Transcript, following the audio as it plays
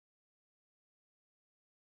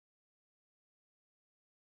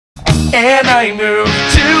And I move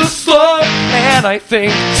too slow, and I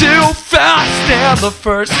think too fast, and the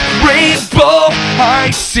first rainbow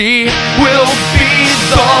I see will be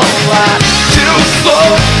the last. Too slow,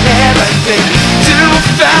 and I think too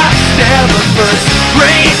fast, and the first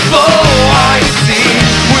rainbow I see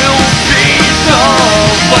will be the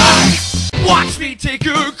last. Watch me take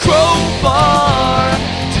your crowbar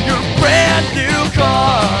to your brand new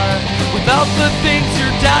car. Without the things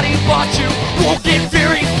your daddy bought you, won't get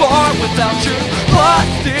very far. Without your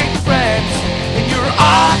plastic friends and your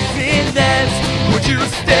odds and ends, would you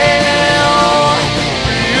still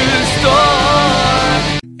be the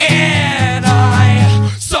star? And I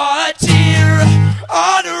saw a tear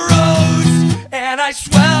on a rose, and I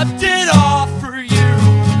swept it off for you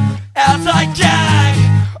as I gag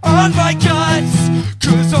on my guts,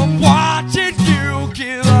 'cause I'm watching you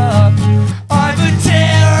give up. I'm a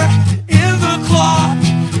tear in the clock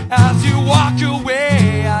as you walk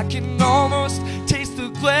away. I can almost taste the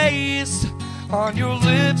glaze on your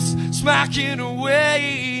lips, smacking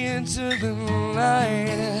away into the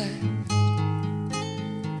night.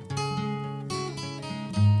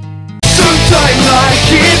 Sometimes I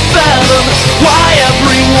can't fathom why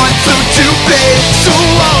everyone's so two-faced. So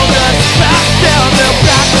I'll just back down the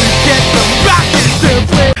back to get the rockets to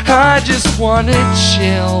play. I just wanna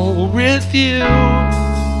chill with you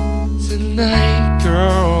tonight,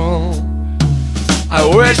 girl. I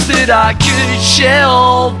wish that I could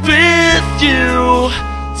chill with you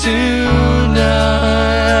tonight.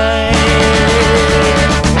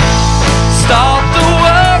 Stop the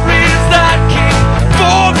worries that keep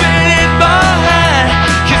forming in my head,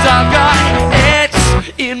 'cause I've got ants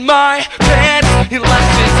in my pants.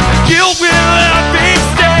 Unless it's you will have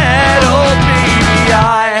instead. Oh baby,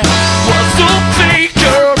 I was a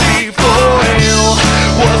faker before you.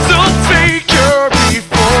 Was a faker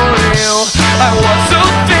before you. I was a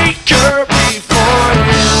faker before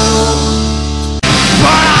you.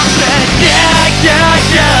 But I said yeah, yeah,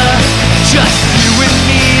 yeah. Just you and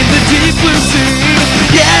me in the deep blue sea.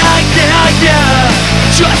 Yeah, yeah, yeah.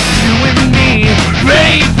 Just you and me,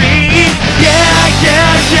 baby. Yeah,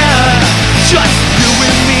 yeah, yeah. Just you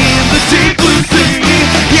and me in the deep blue sea.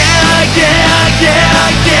 Yeah, yeah, yeah,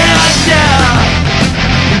 yeah, yeah.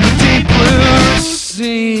 In the deep blue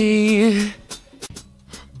sea.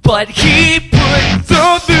 But he put the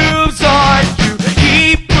moves on you.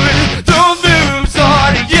 He put the moves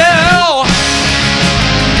on you.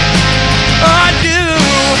 I knew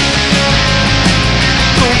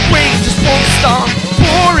the rain just won't stop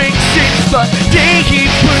pouring since the day he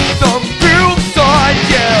put the moves on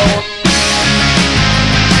you.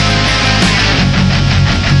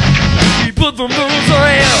 He put the moves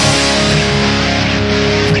on you.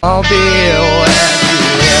 I'll be with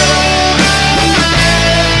you.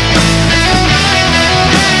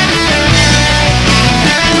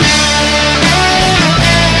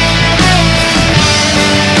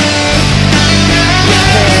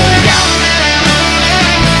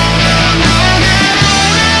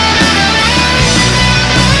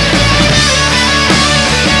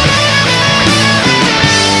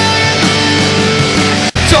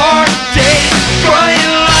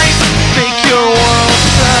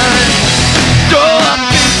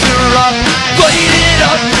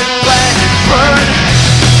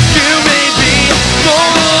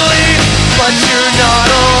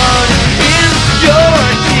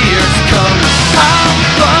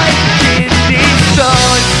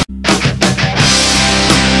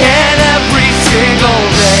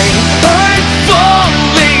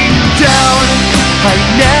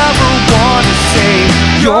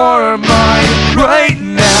 You're mine right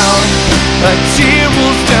now. A tear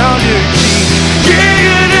rolls down your cheek.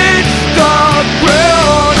 Get it, stop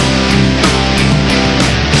ground.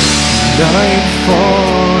 I'm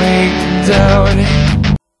falling down.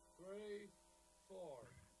 3, 4.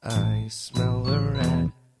 I smell a rat.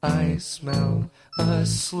 I smell a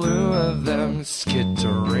slew of them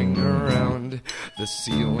skittering around the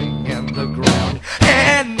ceiling and the ground.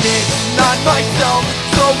 And it's not myself,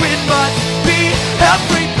 so it must be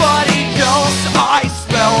everybody else. I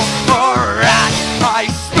smell a rat. I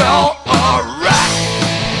smell a rat.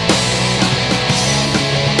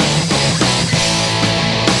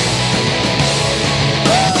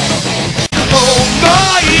 Oh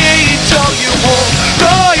my angel, you hold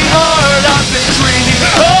my heart. I've been dreaming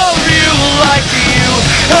of you, like you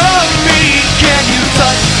of me. Can you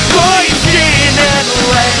touch my skin and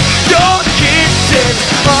let your kisses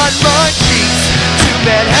on my cheeks? Too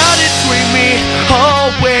bad how to sweep me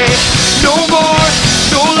away. No more,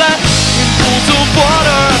 no less, in pools of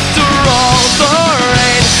water after all the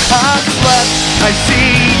rain has left. I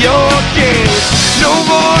see your gaze. No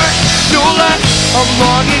more, I'm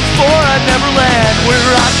longing for a Neverland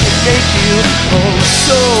where I can make you oh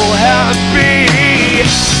so happy.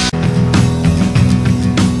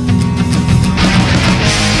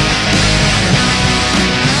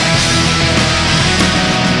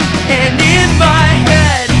 And in my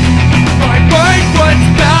head, my mind runs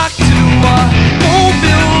back to a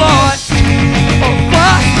moment lost, a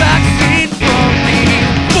flashback scene from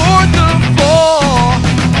before the fall,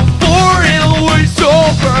 before it was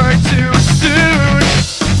over too soon.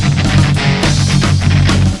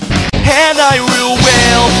 And I will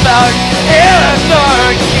wail about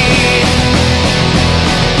anarchy.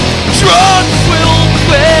 Drums will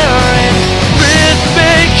flare in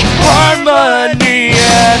rhythmic harmony,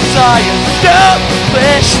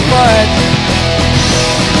 anti-establishment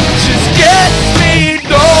just gets me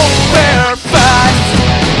nowhere fast.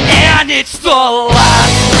 And it's the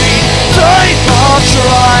last free time I'll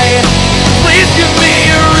try. Please give me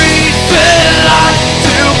a reason not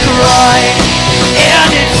to cry.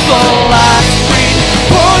 And it's the last free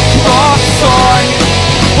punk rock song.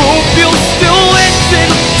 Hope you'll still listen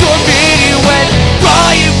to me when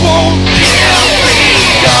I won't give me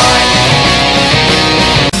done.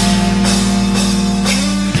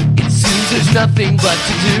 There's nothing but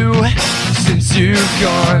to do since you've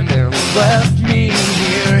gone and left me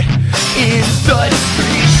here in the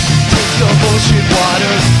street. With the ocean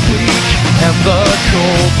waters bleak and the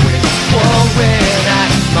cold winds blowing at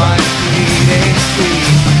my bleeding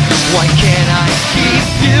feet. Why can't I keep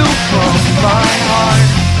you from my heart?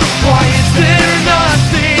 Why is there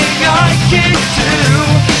nothing I can do?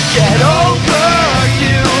 Get over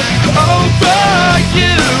you, over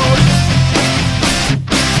you.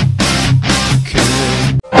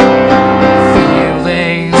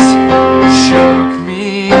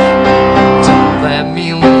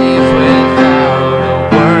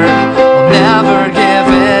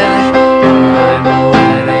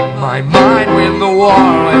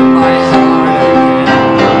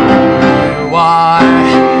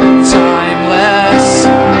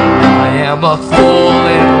 I'm a fool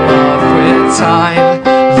in love with time.